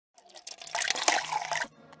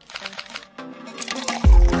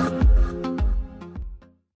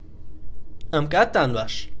ئەم کاتتان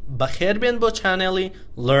باش بەخێر بێن بۆ چانێڵی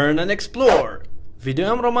Learn&Explore. ڤیدیۆ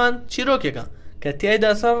ئەمڕۆمان چیرۆکێکە کە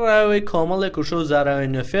تیایدا سەر ڕاوی کۆمەڵێک وشە و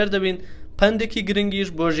زاراوی نوێ فێر دەبین، پندێکی گرنگیش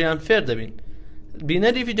بۆ ژیان فێر دەبین.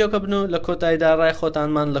 بینەری ڤیدیۆکە بن و لە کۆتاییدا ڕای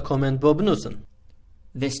خۆتانمان لە کۆمنت بۆ بنووسن.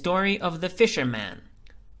 The story of the fisherman.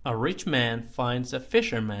 A rich man finds a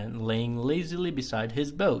fisherman laying lazily beside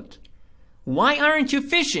his boat. Why aren't you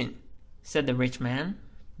fishing? Said the rich man.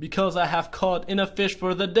 Because I have caught enough fish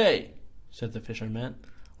for the day, said the fisherman.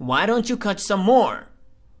 Why don't you catch some more?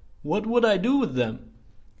 What would I do with them?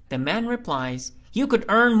 The man replies, you could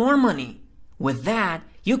earn more money. With that,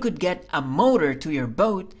 you could get a motor to your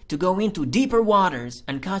boat to go into deeper waters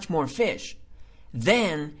and catch more fish.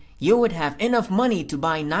 Then, you would have enough money to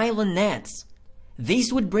buy nylon nets.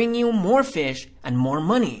 These would bring you more fish and more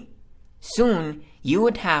money. Soon, you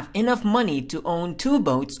would have enough money to own 2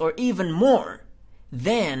 boats or even more.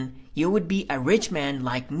 Then, you would be a rich man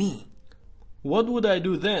like me. What would I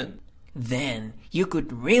do then? Then, you could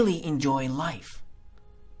really enjoy life.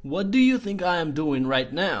 What do you think I am doing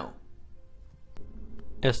right now?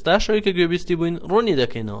 ئێستا شەوی کە گوێبیستی بووین ڕوونی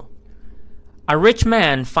دەکەینەوە. A rich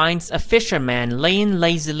man finds a fisherman laying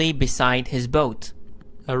lazily beside his boat.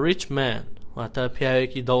 A rich man واتە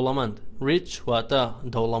پیاوێکی دەوڵەمەند. Rich واتە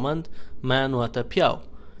دەوڵەمەند، man واتە پیاو.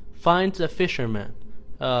 Finds a fisherman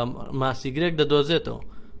ماسیگرێک دەدۆزێتەوە.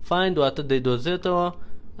 Find واتە دەیدۆزێتەوە،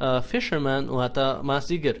 fisherman واتە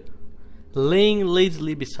ماسیگر. Laying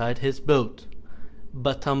lazily beside his boat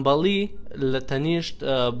بە تەمبەڵی لە تەنیشت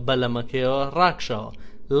بەلەمەکەیەوە ڕاکشاوە.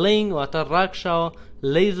 Laying واتە ڕاکشاوە،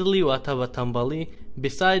 lazily واتە بە تەمبەڵی،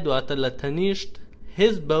 beside واتە لە تەنیشت،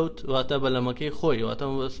 his boat واتە بەلەمەکەی خۆی، واتە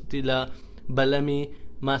مەبەستی لە بەلەمی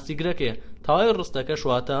ماسیگرەکەیە. تاوای ڕستەکەش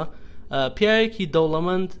واتە پیاوێکی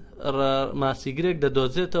دەوڵەمەند ماسیگرێک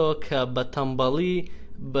دەدۆزێتەوە کە بە تەمبەڵی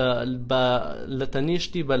لە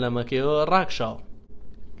تەنیشتی بەلەمەکەیەوە ڕاکشاوە.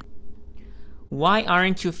 Why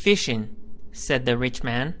aren't you fishing? Said the rich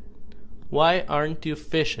man. Why aren't you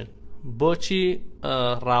fishing? بۆچی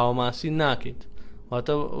ڕاوەماسی ناکەیت؟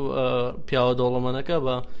 واتە پیاوە دەوڵەمەندەکە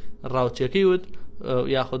بە ڕاوچەکەی وت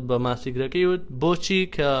یاخود بە ماسیگرەکەی وت بۆچی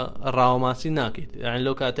کە ڕاوەماسی ناکەیت؟ یعنی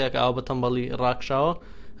لەو کاتێک ئاو بە تەمبەڵی ڕاکشاوە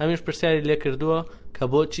هەمیش پرسیاری لێ کردووە کە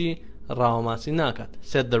بۆچی ڕاوەماسی ناکات.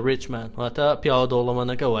 Said the rich man واتە پیاوە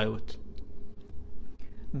دەوڵەمەندەکە وای وت.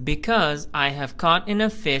 Because I have caught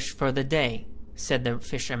enough fish for the day, said the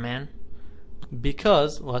fisherman.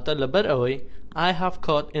 Because واتە لەبەر ئەوەی I have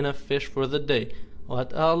caught enough fish for the day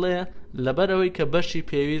واتە ئاڵێ لەبەر ئەوەی کە بەشی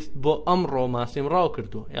پێویست بۆ ئەمڕۆ ماسیم ڕاو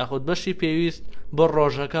کردووە یاخود بەشی پێویست بۆ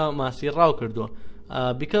ڕۆژەکە ماسی ڕاو کردووە.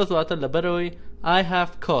 Because واتە لەبەر ئەوەی I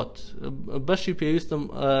have caught بەشی پێویستم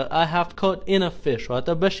I have caught enough fish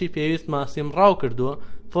واتە بەشی پێویست ماسیم ڕاو کردووە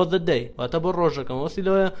for the day واتە بۆ ڕۆژەکەم وەسی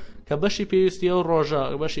لەوەیە کە بەشی پێویستی ئەو ڕۆژە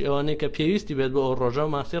بەشی ئەوانەی کە پێویستی بێت بۆ ئەو ڕۆژە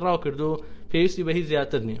ماسی ڕاو کردو و پێویستی بە هیچ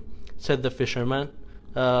زیاتر نییە. Said the fisherman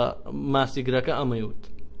ماسیگرەکە ئەمەی وت.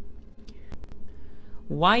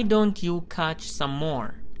 Why don't you catch some more?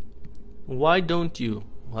 Why don't you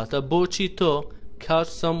واتە بۆچی تۆ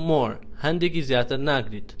catch some more هەندێکی زیاتر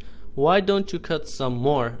ناگریت. Why don't you catch some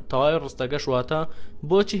more تەواوی ڕستەکەش واتە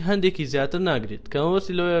بۆچی هەندێکی زیاتر ناگریت کە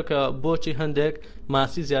وەسی لەوەیە کە بۆچی هەندێک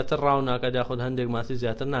ماسی زیاتر ڕاو ناکات یاخود هەندێک ماسی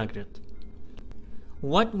زیاتر ناگرێت.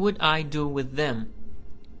 What would I do with them?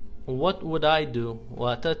 What would I do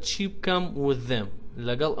واتە چی بکەم with them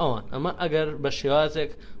لەگەڵ ئەوان. ئەمە ئەگەر بە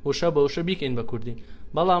شێوازێک وشە بە وشە بیکەین بە کوردی،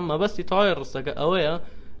 بەڵام مەبەستی تەواوی ڕستەکە ئەوەیە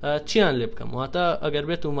چیان لێ بکەم واتە ئەگەر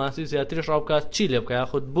بێت و ماسی زیاتریش ڕاو بکات چی لێ بکە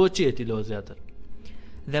یاخود بۆ چیەتی لەوە زیاتر.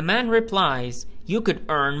 The man replies, you could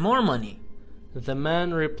earn more money. The man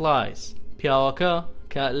replies پیاوەکە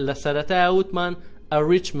کە لە سەرەتایە وتمان a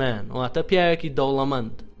rich man واتە پیاوێکی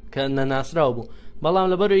دەوڵەمەند کە نەناسراو بوو، بەڵام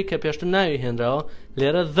لەبەرەوەی کە پێشتر ناوی هێنراوە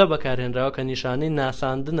لێرە the بەکارهێنراوە کە نیشانەی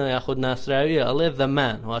ناساندنە یاخود ناسراویە ئەڵێ the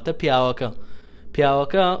man واتە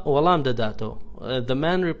پیاوەکە وەڵام دەداتەوە. The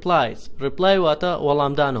man replies reply واتە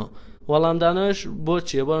وەڵامدانەوە. وەڵامدانەوەش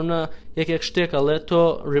بۆچیە؟ بۆنە یەکێک شتێک ئەڵێ تۆ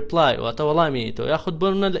reply واتە وەڵامیتەوە یاخود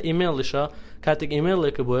بۆنە لە ئیمێڵیشە کاتێک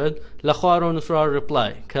ئیمێڵێکە بۆیت لە خوارەوە نووسرا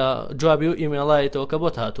reply کە جوابی و ئیمێڵایەتەوە کە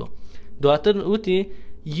بۆت هاتووە. دواتر وتی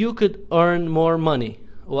you could earn more money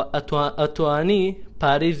و ئەتوانی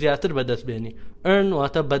پارەی زیاتر بەدەستبێنی. earn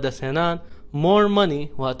واتە بەدەستهێنان، more money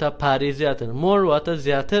واتە پارەی زیاتر، more واتە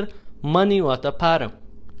زیاتر، money واتە پارە.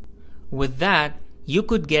 With that, you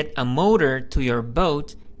could get a motor to your boat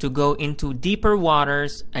to go into deeper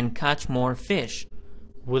waters and catch more fish.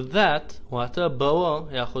 With that واتە بەوە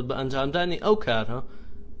یاخود بە ئەنجامدانی ئەو کارە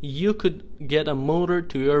you could get a motor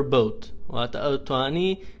to your boat واتە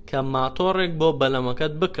ئەتوانی کە ماتۆڕێک بۆ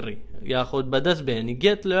بەلەمەکەت بکڕی یاخود بەدەست بێنی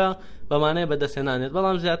گێت لە بەمانەیە بەدەستێنانێت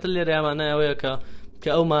بەڵام زیاتر لێرە یامانایەوەیە کە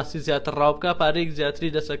ئەو ماسی زیاتر ڕاوبکە پارەیەک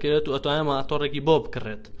زیاتری دەسەکەوێت و ئەتوانێت ماتۆڕێکی بۆ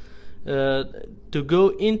بکڕێت to go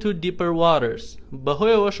into deeper waters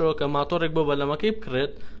بەهۆیەوەشەوە کە ماتۆڕێک بۆ بەلەمەکەی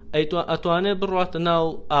بکڕێت ئەتوانێت بڕاتە ناو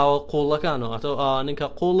ئاوە قوڵەکانەوە ئەتە ئەوانەی کە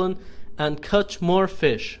قوڵن and catch more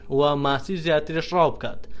fish و ماسی زیاتریش ڕاو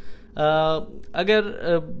بکات ئەگەر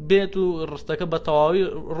بێت و ڕستەکە بە تەواوی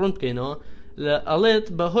ڕوون بکەینەوە ئەڵێت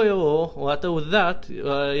بەهۆیەوە واتە وذات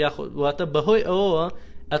واتە بەهۆی ئەوەوە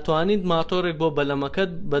ئەتوانیت ماتۆڕێک بۆ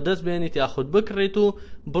بەلەمەکەت بەدەست بێنیت یاخود بکڕیت و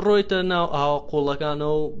بڕۆیتە ناو ئاوە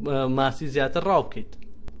قوڵەکانەوە و ماسی زیاتر ڕاو بکەیت.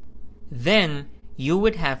 Then you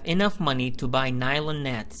would have enough money to buy nylon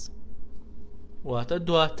nets. واتە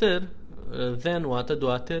دواتر واتە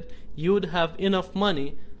دواتر you would have enough money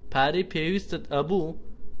پارەی پێویستت ئەبوو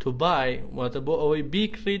to buy واتە بۆ ئەوەی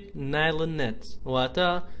بیکڕیت nylon nets واتە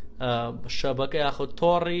شەبەکە یاخود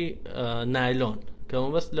تۆڕی نایلۆن کە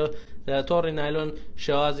مەبەست لە تۆڕی نایلۆن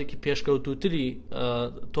شێوازێکی پێشکەوتوتری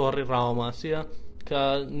تۆڕی ڕاوەماسیە کە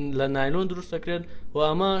لە نایلۆن دروست دەکرێت و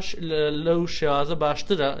ئەمەش لەو شێوازە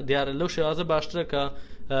باشترە دیارە لەو شێوازە باشترە کە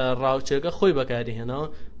ڕاوچێکە خۆی بەکاری هێنەوە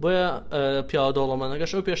بۆیە پیاوە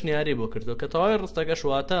دەوڵەمەندەکەش ئەو پێشنیاری بۆ کردو کە تەواوی ڕستەکەش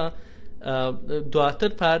واتە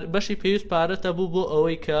دواتر بەشی پێویست پارەتە بوو بۆ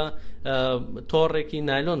ئەوەی کە تۆڕێکی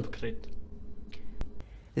نایلۆن بکرێت.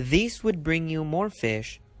 This would bring you more fish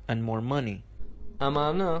and more money.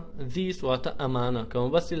 ئەمانە these واتە ئەمانە کە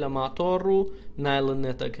مەبەستی لە ماتۆڕ و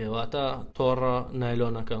نایلۆنێتەکە واتە تۆڕە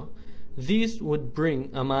نایلۆنەکە. These would bring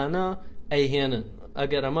ئەمانە ئەیهێنن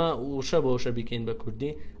ئەگەر ئەمە وشە بە وشە بیکەین بە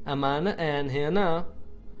کوردی ئەمانە ئەیانهێنا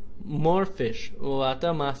more fish واتە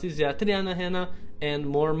ماسی زیاتریانە هێنا and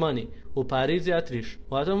more money و پارەی زیاتریش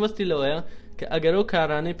واتە مەبەستی لەوەیە کە ئەگەر ئەو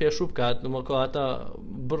کارانەی پێشوو بکات نمەکەواتە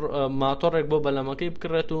ماتۆڕێک بۆ بەلەمەکەی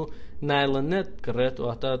بکڕێت و نایلۆنێت بکڕێت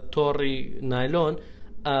واتە تۆڕی نایلۆن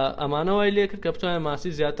ئەمانەوەی لێ کرد کە بتوانێت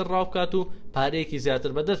ماسی زیاتر ڕاو بکات و پارەیەکی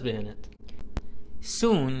زیاتر بەدەست بهێنێت.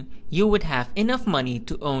 Soon you would have enough money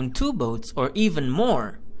to own 2 boats or even more.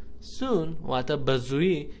 Soon واتە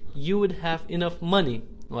بەزوویی you would have enough money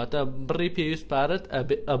واتە بڕی پێویست پارەت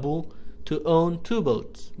ئەبوو to own 2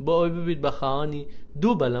 boats بۆ ئەوەی ببیت بە خاوەنی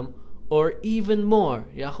 2 بەلەم or even more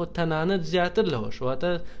یاخود تەنانەت زیاتر لەوەش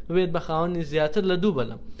واتە ببێت بە خاوەنی زیاتر لە 2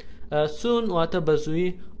 بەلەم. soon واتە بەزووی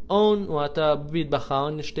own واتە ببیت بە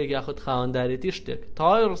خاوەنی شتێک یاخود خاوەنداریەتی شتێک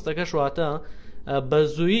تەواوی ڕستەکەش واتە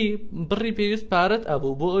بەزووی بڕی پێویست پارەت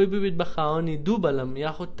ئەبوو بۆ ئەوەی ببیت بە خاوەنی 2 بەلەم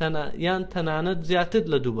یاخود یان تەنانەت زیاتر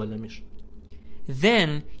لە 2 بەلەمیش. Then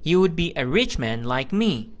you would be a rich man like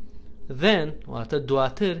me. Then واتە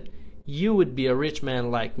دواتر you would be a rich man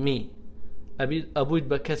like me ئەبوویت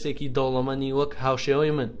بە کەسێکی دەوڵەمەندی وەک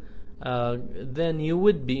هاوشێوەی من. Then you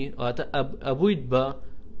would be واتە ئەبوویت بە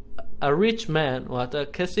a rich man واتە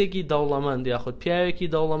کەسێکی دەوڵەمەند یاخود پیاوێکی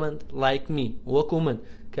دەوڵەمەند like me وەکو من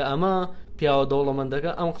کە ئەمە پیاوە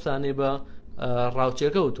دەوڵەمەندەکە ئەم قسانەی بە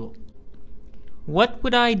ڕاوچێکەوتووە. What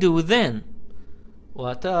would I do then?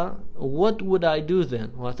 واتە what would I do then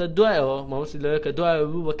واتە دوایەوە مەوەسی لەوەیە کە دوایەوە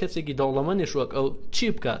بوو بە کەسێکی دەوڵەمەندیش وەک ئەو چی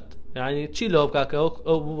بکات یعنی چی لەوە بکات کە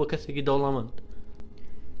ئەو بوو بە کەسێکی دەوڵەمەند.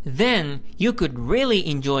 Then you could really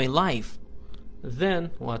enjoy life. Then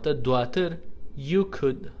واتە دواتر you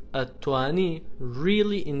could ئەتوانی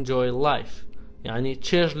really enjoy life یعنی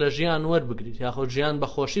چێژ لە ژیان وەربگریت یاخود ژیان بە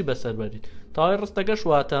خۆشی بەسەر بەریت. تاوای ڕستەکەش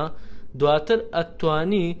واتە دواتر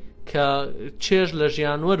ئەتوانی کە چێژ لە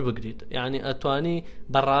ژیان وەربگریت یعنی ئەتوانی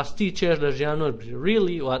بەڕاستی چێژ لە ژیان وەربگریت.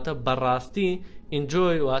 really واتە بەڕاستی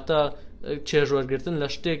enjoy واتە چێژ وەرگرتن لە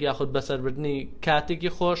شتێک یاخود بەسەربردنی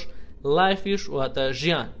کاتێکی خۆش لایفیش واتە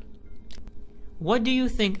ژیان. What do you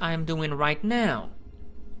think I am doing right now?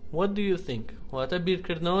 What do you think واتە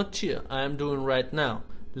بیرکردنەوە چییە I am doing right now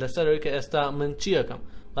لەسەرەوەی کە ئێستا من چیەکەم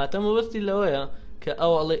واتە مەبەستی لەوەیە کە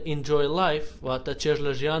ئەوەڵێ enjoy life واتە چێژ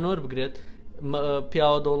لە ژیان وەربگرێت.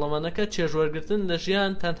 پیاوە دەوڵەمەندەکە چێژ وەرگرتن لە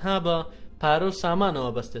ژیان تەنها بە پارە و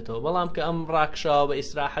سامانەوە بەستێتەوە بەڵام کە ئەم ڕاکشاوە بە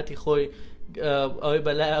ئیسراحەتی خۆی ئەوەی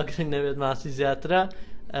بەلای ئەگرنگ نەبێت ماسی زیاترە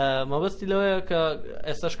مەبەستی لەوەیە کە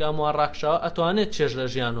ئێستاش کە ئەموە ڕاکشاوە ئەتوانێت چێژ لە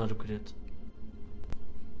ژیان وەربگرێت.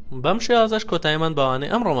 بەم شێوازەش کۆتاییمان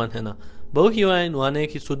بەوانەی ئەمڕۆمان هێنا بەو هیوایەین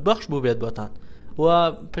وانەیەکی سوودبەخش بوو بێت بۆتان و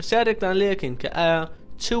پرسیارێکتان لێ یەکەین کە ئایا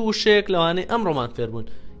چ وشەیەک لەوانەی ئەمڕۆمان فێربوون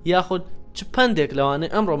یاخود چ پندێک لەوانەی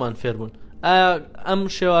ئەمڕۆمان فێربوون ئایا ئەم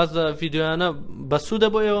شێوازە ڤیدیۆیانە بەسوودە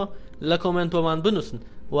بۆ ئێوە لە کۆمنتۆمان بنووسن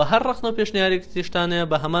و هەر رەخنەو پێشنیارێکی تیشتانەیە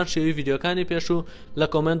بە هەمان شێوی ڤیدیۆکانی پێش و لە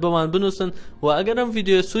کۆمنت بۆمان بنووسن و ئەگەر ئەم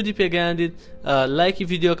ڤیدیۆ سوودی پێگەیاندیت لایکی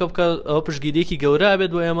ڤیدیۆکە بکە ئەوە پشتگیریەکی گەورە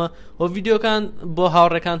بێت بۆ ئێمە و ڤیدیۆکان بۆ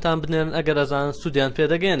هاوڕێکانتان بنێرن ئەگەر ئەزانن سوودیان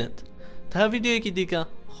پێدەگەێنێت تا ڤیدیۆیەکی دیکە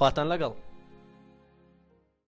خواتان لەگەڵ